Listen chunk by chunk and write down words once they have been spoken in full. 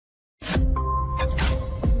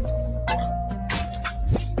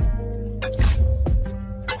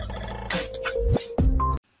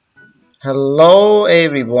Hello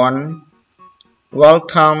everyone,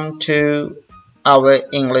 welcome to our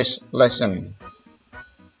English lesson.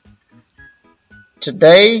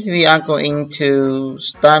 Today we are going to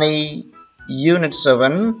study Unit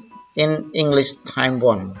 7 in English Time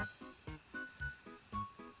 1.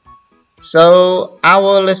 So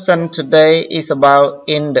our lesson today is about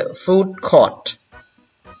in the food court.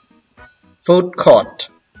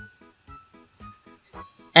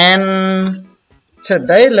 And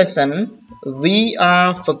today's lesson we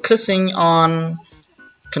are focusing on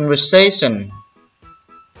conversation,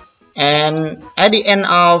 and at the end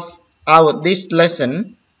of this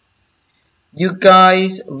lesson you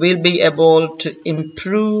guys will be able to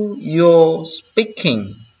improve your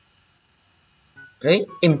speaking. Okay,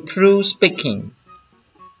 improve speaking.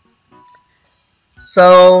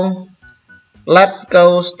 So let's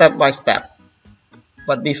go step by step.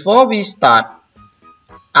 But before we start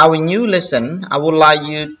our new lesson, I would like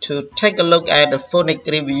you to take a look at the phonics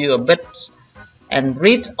review a bit and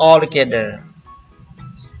read all together.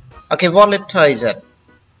 Okay, what letter is it?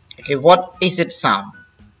 Okay, what is its sound?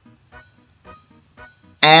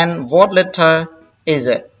 And what letter is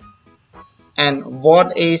it? And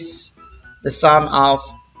what is the sound of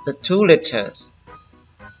the two letters?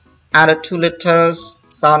 Are the two letters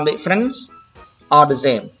sound different or the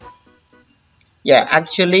same? Yeah,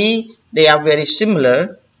 actually they are very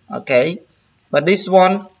similar. Okay, but this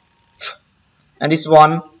one and this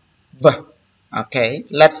one v. Okay,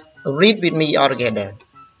 let's read with me all together.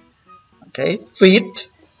 Okay, feet,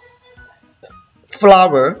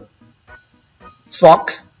 flower,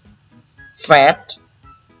 fork, fat,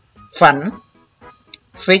 fun,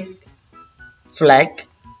 fig, flag,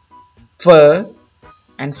 fur,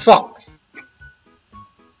 and fork.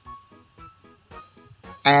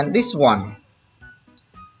 And this one,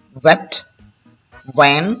 wet,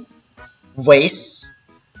 van, waste,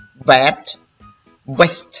 vat,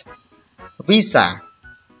 west, visa,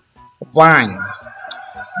 wine,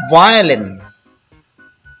 violin,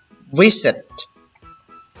 visit.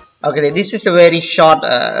 Okay, this is a very short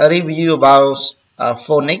review about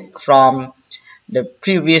phonics from the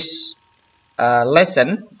previous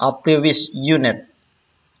lesson or previous unit.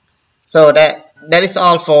 So that is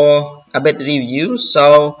all for a bit review.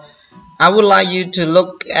 So I would like you to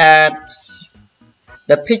look at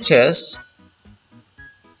the pictures,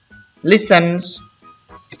 listen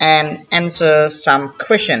and answer some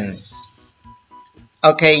questions.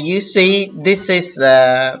 Okay, you see this is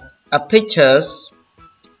a pictures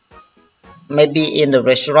maybe in the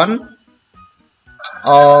restaurant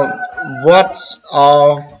or what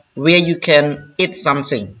or where you can eat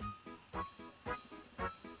something.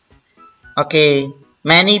 Okay,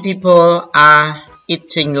 many people are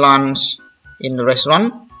eating lunch in the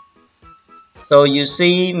restaurant. So you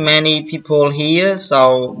see many people here,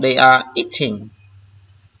 so they are eating.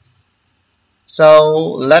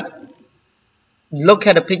 So let's look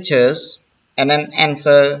at the pictures and then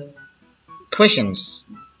answer questions.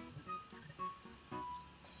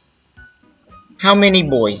 How many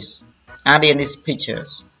boys are there in these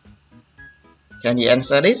pictures? Can you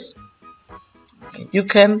answer this? Okay. You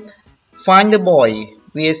can find the boy.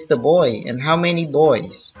 Where's the boy and how many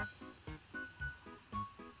boys?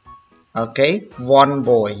 Okay, one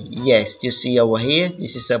boy. Yes, you see over here,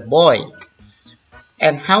 this is a boy.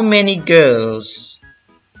 And how many girls?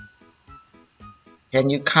 Can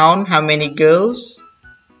you count how many girls?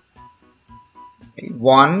 Okay,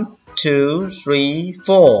 1, 2, 3,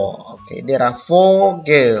 4. Okay, there are 4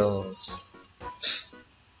 girls.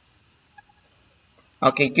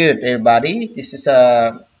 Okay, good everybody. This is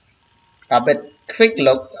a bit quick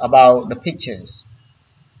look about the pictures.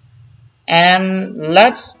 And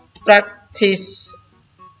let's practice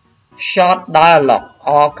short dialogue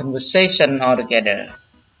or conversation all together.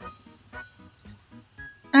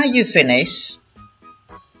 Are you finished?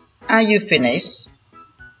 Are you finished?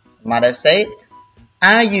 Mother said,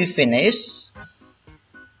 are you finished?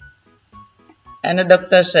 And the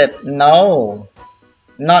doctor said, no,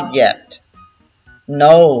 not yet.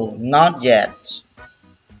 No, not yet.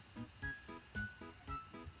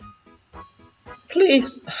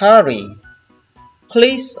 Please hurry.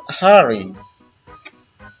 Please hurry.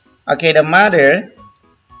 Okay, the mother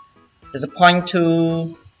is point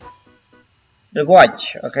to the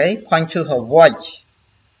watch. Okay, point to her watch.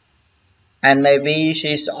 And maybe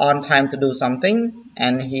she's on time to do something,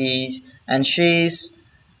 and she's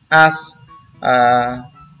asked her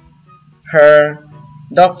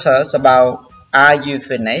doctors about, are you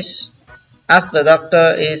finished? As the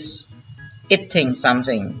doctor is eating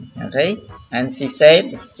something, okay, and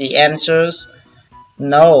she answers,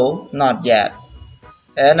 no, not yet.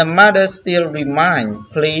 And the mother still reminds,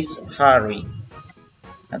 please hurry.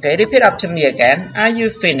 Okay, repeat after me again. Are you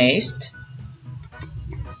finished?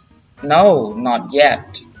 No, not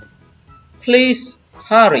yet. Please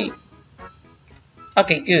hurry.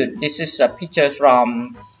 Okay, good. This is a picture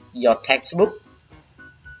from your textbook.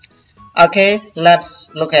 Okay,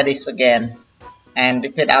 let's look at this again and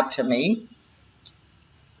repeat after me.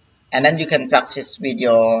 And then you can practice with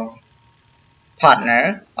your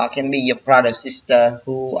partner, or can be your brother, sister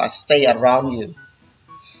who stay around you.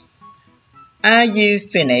 Are you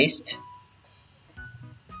finished?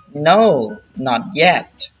 No, not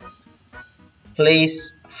yet.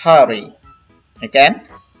 Please hurry. Again.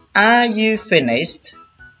 Are you finished?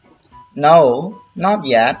 No, not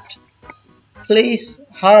yet. Please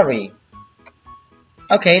hurry.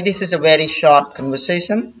 Okay, this is a very short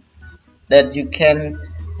conversation that you can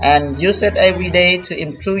and use it every day to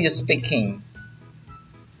improve your speaking.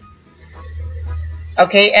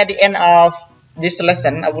 Okay, at the end of this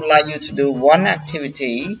lesson, I would like you to do one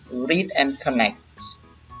activity, read and connect.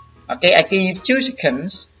 Okay, I give you 2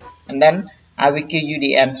 seconds and then I will give you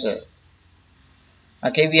the answer.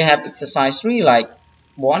 Okay, we have exercise 3 like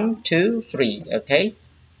 1, 2, 3. Okay,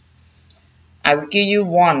 I will give you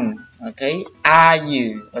 1. Okay, are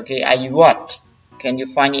you? Okay, are you what? Can you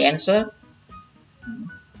find the answer?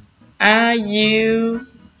 Are you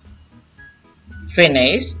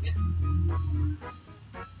finished?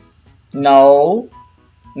 No,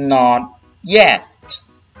 not yet.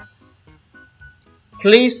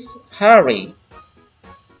 Please hurry.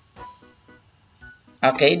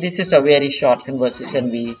 Okay, this is a very short conversation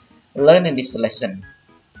we learn in this lesson.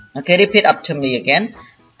 Okay, repeat after me again.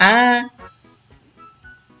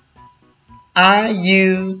 Are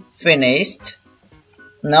you finished?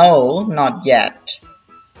 No, not yet.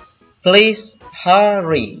 Please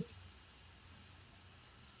hurry.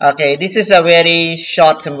 Okay, this is a very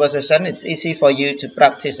short conversation. It's easy for you to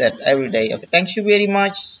practice it every day. Okay, thank you very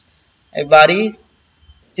much, everybody.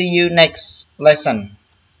 See you next lesson.